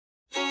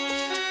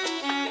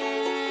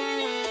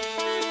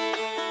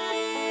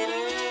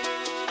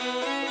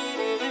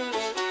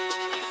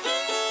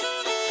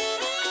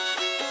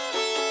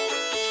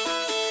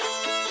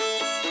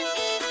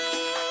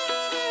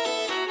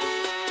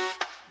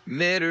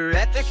Met her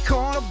at the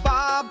corner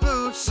bar,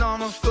 boots on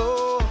the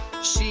floor.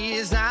 She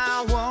is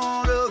not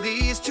one of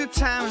these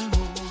two-time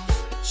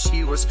whores.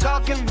 She was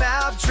talking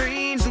about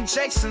dreams and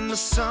chasing the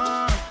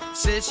sun.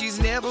 Said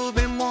she's never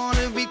been one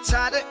to be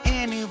tied to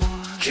anyone.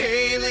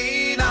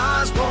 Kayleen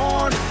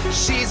Osborne,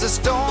 she's a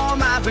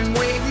storm I've been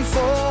waiting for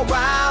a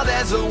while.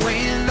 There's a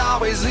wind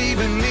always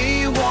leaving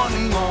me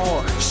wanting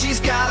more. She's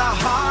got a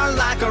heart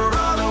like a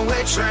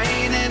runaway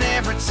train, and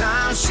every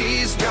time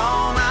she's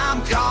gone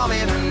I'm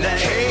calling her name.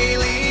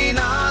 Kayleen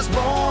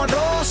Osborne,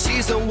 oh,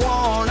 she's the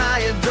one I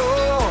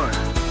adore.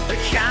 The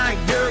kind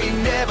of girl you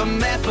never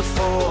met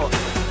before.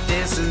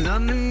 Dancing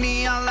under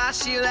neon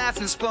lights, she laughed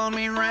and spun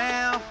me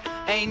round.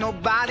 Ain't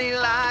nobody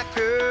like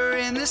her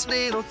in this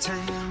little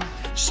town.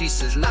 She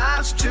says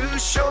life's too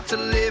short to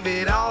live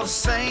it all the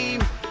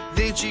same.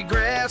 Then she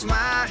grabs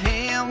my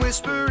hand,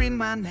 whispering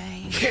my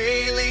name.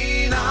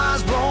 Kayleen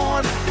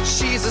Osborne,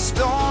 she's a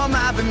storm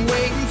I've been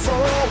waiting for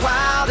a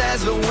while.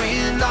 There's the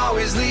wind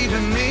always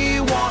leaving me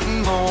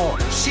wanting more.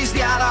 She's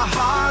got a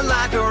heart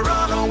like a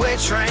runaway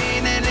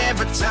train, and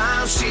every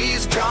time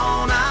she's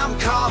gone I'm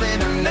calling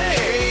her name.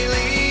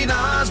 Kayleen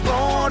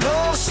Osborne,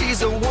 oh, she's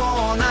the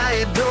one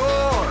I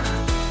adore.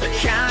 The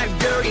kind of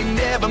girl you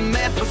never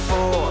met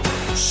before.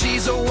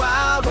 She's a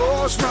wild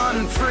horse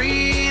running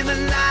free in the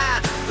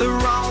night. The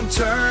wrong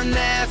turn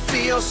that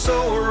feels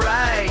so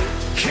right.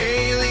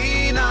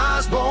 Kayleen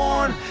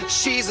Osborne,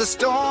 she's a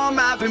storm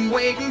I've been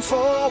waiting for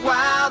a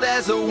while.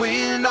 There's a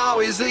wind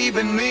always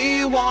leaving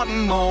me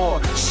wanting more.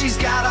 She's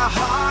got a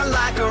heart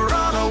like a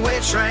runaway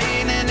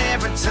train, and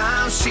every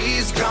time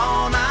she's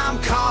gone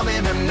I'm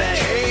calling her name.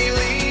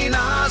 Kayleen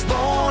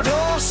Osborne,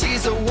 oh,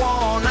 she's the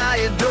one I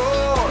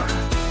adore.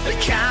 The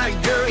kind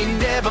of girl you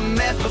never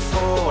met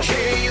before.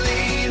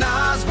 Kayleen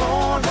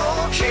Osborne,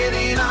 oh,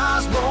 Kayleen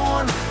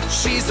Osborne,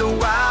 she's the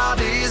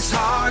wildest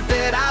heart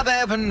that I've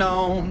ever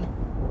known.